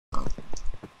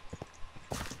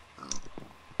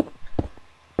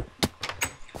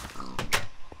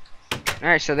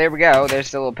Alright, so there we go.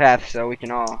 There's the little path, so we can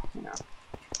all, you know,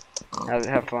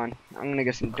 have fun. I'm gonna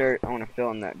get some dirt. I want to fill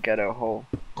in that ghetto hole.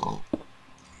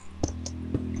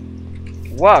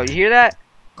 Whoa, you hear that?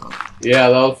 Yeah,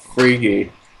 that was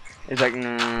freaky. It's like,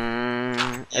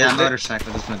 yeah, a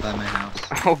motorcycle just went by my house.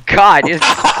 Oh God,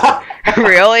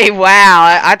 really?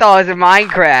 Wow, I thought it was in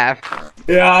Minecraft.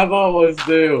 Yeah, I thought it was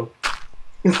too.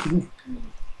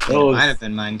 It might have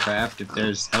been Minecraft if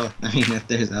there's, if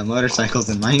there's motorcycles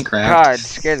in Minecraft. God, it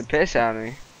scared the piss out of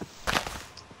me.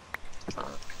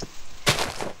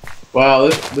 Wow,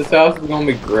 this house is gonna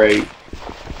be great.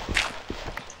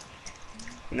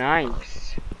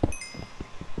 Nice.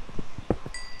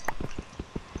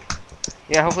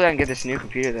 Yeah, hopefully I can get this new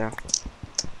computer though.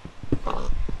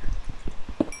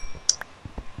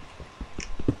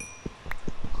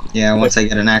 Yeah, once I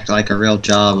get an act like a real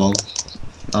job,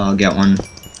 I'll get one.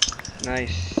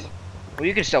 Nice. Well,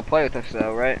 you can still play with us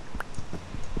though, right?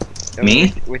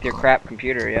 Me? With your crap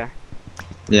computer, yeah.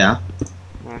 Yeah.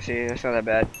 Oh, see, that's not that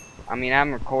bad. I mean,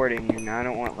 I'm recording, and I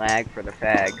don't want lag for the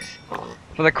fags.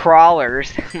 For the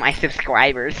crawlers, my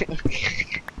subscribers.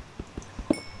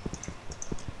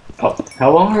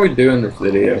 How long are we doing this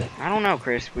video? I don't know,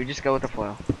 Chris. We just go with the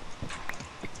flow.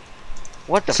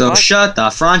 What the So fuck? shut the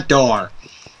front door.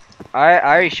 I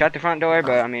already shut the front door,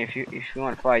 but I mean, if you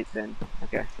want to fight, then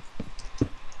okay.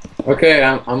 Okay,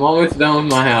 I'm almost done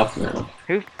with my house now.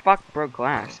 Who fuck broke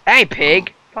glass? Hey,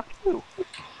 pig! Fuck you!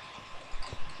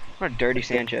 What a dirty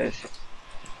Sanchez.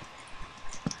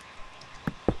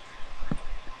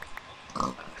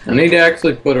 I need to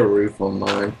actually put a roof on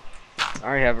mine. I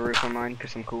already have a roof on mine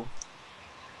because I'm cool.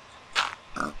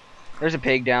 There's a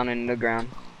pig down in the ground.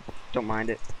 Don't mind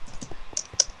it.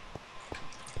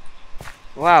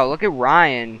 Wow, look at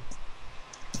Ryan.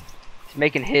 He's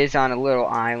making his on a little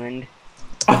island.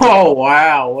 Oh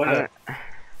wow,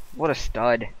 What a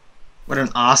stud. What an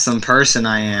awesome person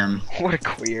I am. What a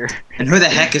queer. And who the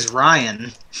heck is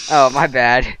Ryan? Oh, my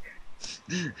bad.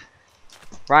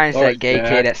 Ryan's Sorry, that gay Jack.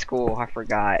 kid at school. I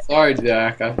forgot. Sorry,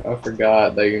 Jack. I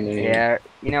forgot that your name. Yeah,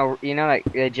 you know, like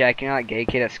Jack. You know that gay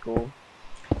kid at school.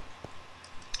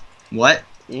 What?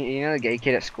 You know the gay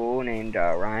kid at school named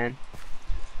Ryan.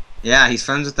 Yeah, he's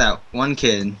friends with that one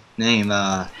kid named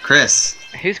Chris.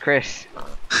 Who's Chris?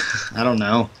 I don't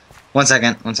know. One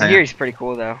second. I hear he's pretty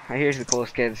cool though. I hear he's the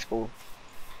coolest kid at school.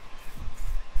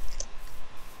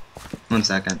 1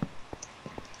 second.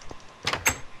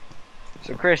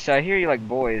 So Chris, I hear you like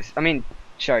boys. I mean,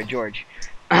 sorry, George.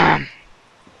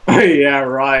 Yeah,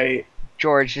 right.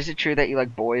 George, is it true that you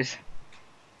like boys?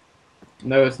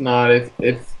 No, it's not.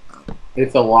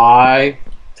 It's a lie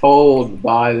told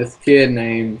by this kid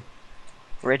named.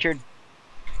 Richard?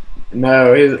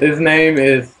 No, his name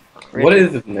is. Richard? What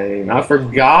is his name? I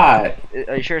forgot.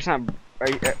 Are you sure it's not?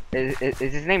 Is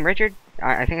his name Richard?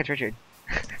 I think it's Richard.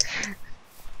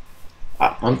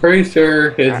 I'm pretty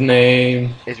sure his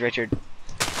name Is Richard?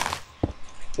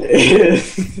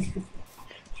 is.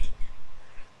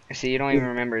 See, you don't even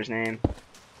remember his name.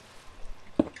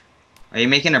 Are you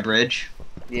making a bridge?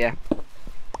 Yeah.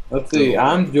 Let's see.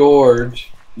 I'm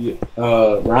George.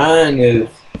 Ryan is.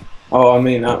 Oh, I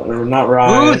mean, not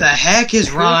Ryan. Who the heck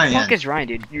is Ryan? Who the fuck is Ryan,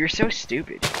 dude? You're so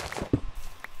stupid.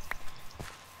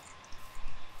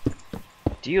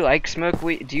 Do you like smoke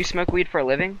weed? Do you smoke weed for a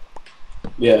living?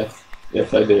 Yes.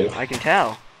 Yes, I do. I can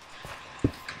tell.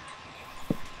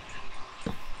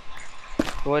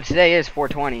 Well, today is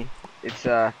 420. It's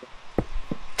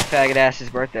faggot ass's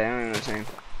birthday. I don't even know his name.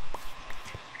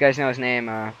 If you guys know his name,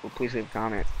 well, please leave a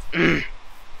comment.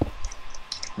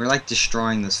 We're like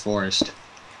destroying this forest.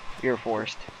 You're a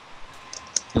forest.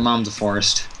 Your mom's a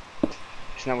forest.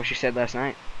 Isn't that what she said last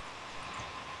night?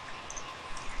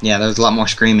 Yeah, there was a lot more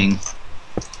screaming.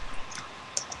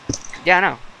 Yeah, I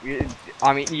know.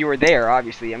 I mean, you were there,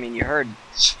 obviously. I mean, you heard.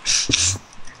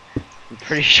 I'm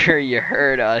pretty sure you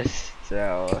heard us,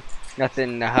 so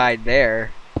nothing to hide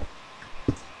there.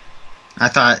 I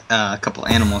thought a couple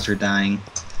animals were dying.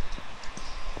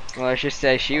 Well, let's just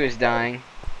say she was dying.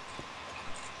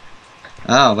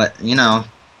 Oh, but, you know,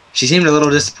 she seemed a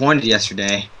little disappointed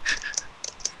yesterday.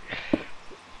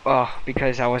 Oh,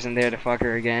 because I wasn't there to fuck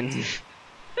her again.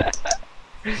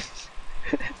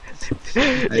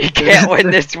 You can't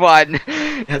win this one.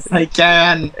 Yes, I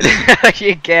can.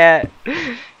 You can't.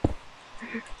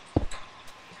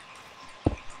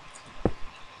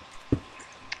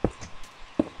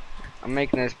 I'm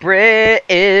making this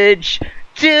bridge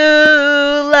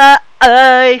to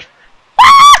life.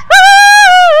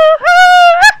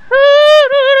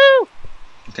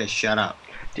 Okay, shut up.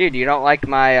 Dude, you don't like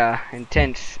my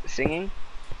intense singing?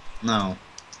 No.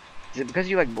 Is it because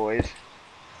you like boys?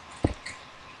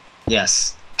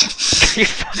 Yes.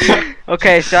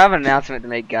 Okay, so I have an announcement to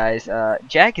make, guys.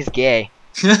 Jack is gay.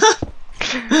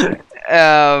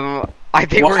 I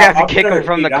think we're gonna have to kick him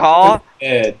from the call.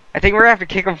 I think we're gonna have to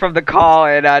kick him from the call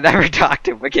and never talk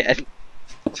to him again.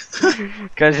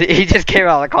 Cause he just came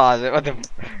out of the closet. What the?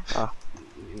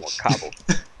 More cobble.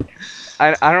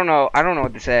 I don't know. I don't know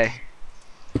what to say.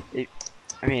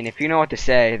 I mean, if you know what to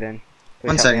say, then. Please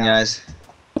One help second, me out. guys.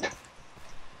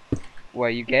 What?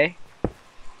 You gay?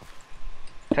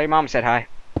 Tell your mom I said hi.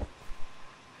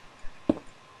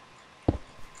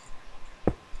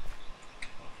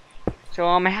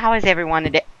 So how is everyone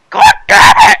today? God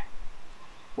damn it!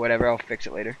 Whatever, I'll fix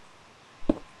it later.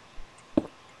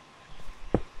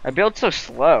 I build so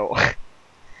slow.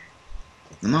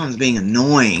 My mom's being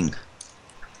annoying.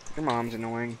 Your mom's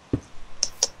annoying.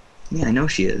 Yeah, I know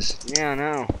she is. Yeah, I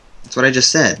know. That's what I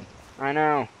just said. I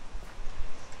know.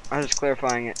 I was just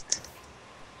clarifying it.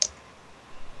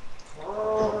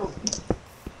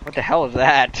 What the hell is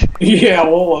that? Yeah,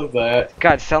 what was that?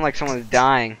 God, it sounded like someone was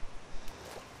dying.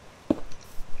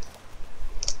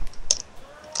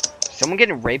 Someone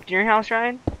getting raped in your house,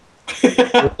 Ryan?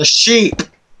 The sheep.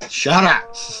 Shut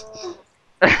up.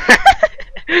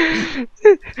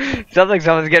 Sounds like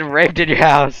someone's getting raped in your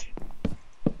house.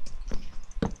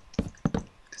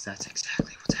 Because that's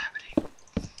exactly what's happening.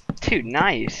 Dude,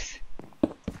 nice.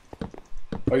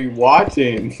 Are you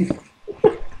watching?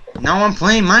 Now I'm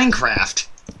playing Minecraft.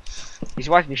 He's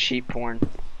watching sheep porn.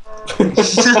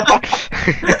 That's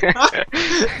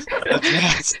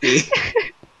nasty.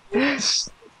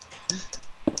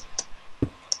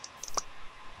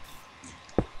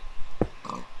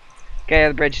 Okay,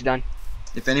 the bridge is done.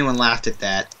 If anyone laughed at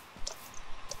that,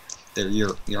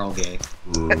 you're all gay.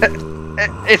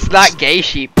 It's not gay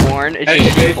sheep porn. It's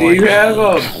just Hey, sheep do porn. you have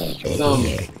some?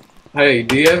 Hey,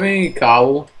 do you have any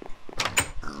cobble?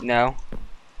 No.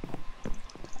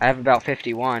 I have about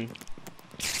 51.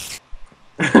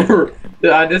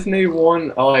 I just need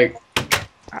one. Like,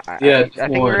 yeah, I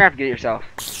think you're gonna have to get it yourself.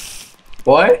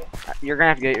 what? You're gonna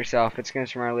have to get it yourself. It's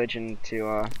against my religion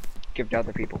to give to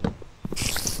other people.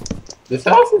 This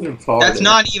house is retarded. That's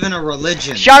not even a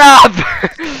religion. Shut up!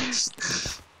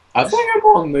 I think I'm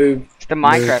gonna move. It's the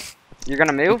Minecraft. You're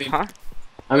gonna move, huh?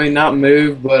 I mean, not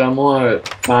move, but I'm gonna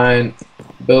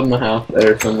build my house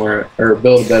there somewhere, or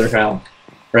build a better house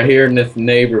right here in this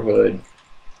neighborhood.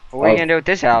 What are you gonna do with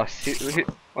this house?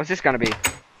 What's this gonna be?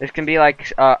 This can be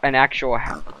like an actual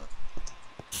house.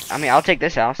 I mean, I'll take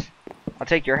this house. I'll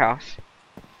take your house.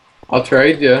 I'll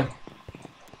trade you.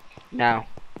 No.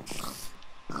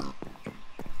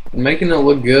 I'm making it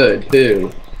look good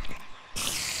too.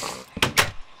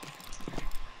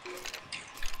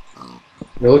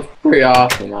 It looks pretty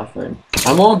awesome, I think.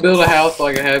 I'm gonna build a house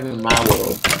like I have in my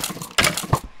world.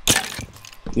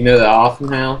 You know the awesome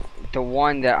house? The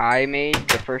one that I made,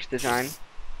 the first design.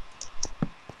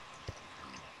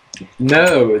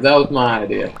 No, that was my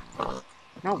idea.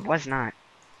 No, it was not.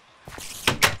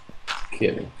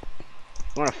 Kidding.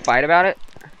 You wanna fight about it?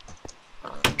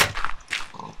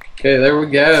 Okay, there we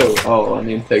go. Oh, I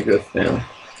need to take this down.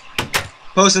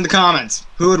 Post in the comments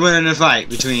who would win in a fight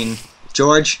between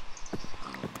George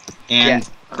and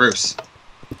Bruce.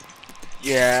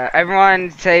 Yeah,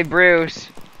 everyone say Bruce.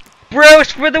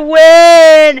 Bruce for the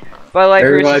win! By the way,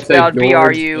 Bruce Everybody is say spelled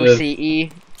George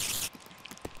B-R-U-C-E.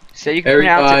 So you can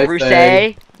pronounce it Bruce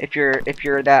if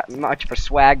you're that much of a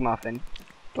swag muffin.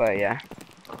 But yeah.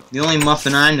 The only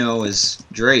muffin I know is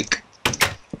Drake.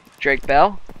 Drake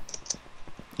Bell?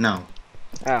 No.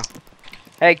 Oh.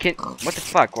 Hey, what the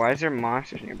fuck? Why is there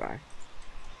monsters nearby?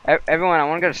 Everyone, I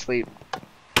wanna go to sleep.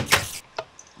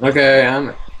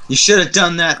 Okay, You should have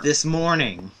done that this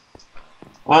morning.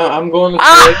 I'm going to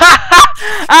sleep.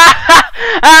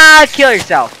 Kill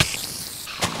yourself.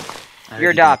 I You're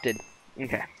already adopted.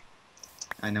 Okay. did.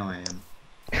 I know I am.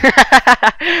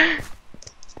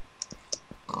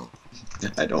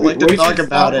 I don't like to We talk should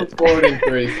about stop it. recording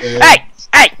pretty soon. Hey!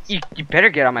 Hey! You better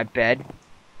get on my bed.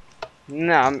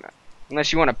 No,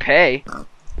 unless you want to pay.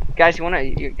 Guys, you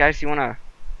wanna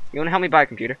help me buy a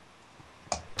computer?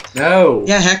 No.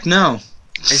 Yeah, heck no.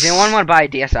 Does anyone want to buy a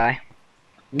DSi?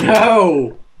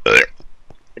 No.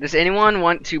 Does anyone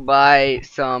want to buy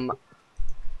some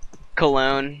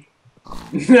cologne?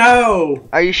 No.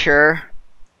 Are you sure?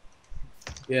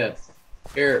 Yes.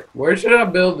 Here, where should I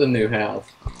build the new house?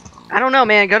 I don't know,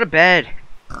 man. Go to bed.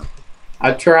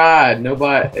 I tried.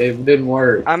 It didn't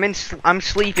work. I'm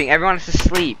sleeping. Everyone has to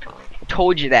sleep. I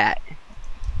told you that.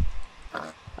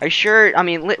 Are you sure? I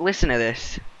mean, listen to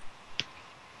this.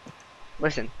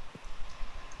 Listen.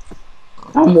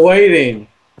 I'm waiting.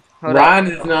 Hold Ryan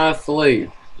is not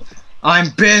asleep. I'm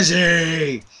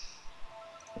busy.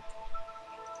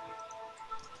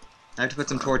 I have to put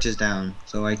some torches down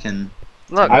so I can.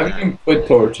 Look. I can put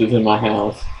torches in my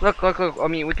house. Look. I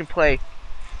mean, we can play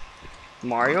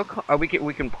Mario. We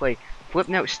can play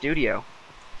Flipnote Studio.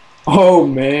 Oh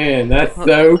man, that's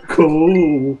so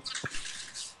cool.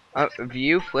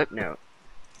 View Flipnote.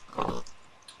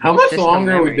 How much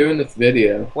longer are we doing this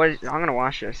video? I'm gonna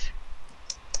watch this.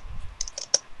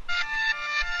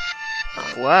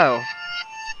 Whoa.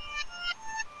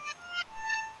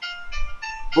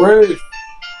 Bruce.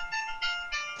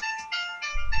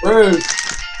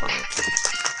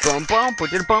 Boom, boom,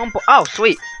 boom, boom. Oh,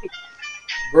 sweet.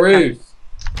 Bruce.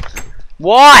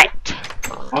 What?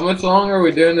 How much longer are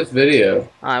we doing this video?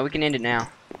 We can end it now.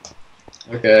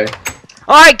 Okay.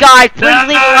 Alright, guys, please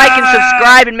leave a like and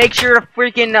subscribe and make sure to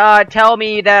freaking tell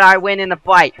me that I win in the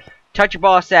fight. Touch your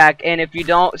ball sack, and if you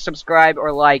don't subscribe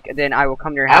or like, then I will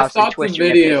come to your house and twist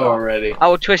your nipples off. Already. I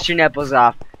will twist your nipples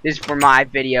off. This is for my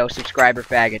video, subscriber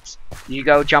faggots. You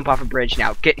go jump off a bridge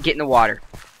now. Get in the water.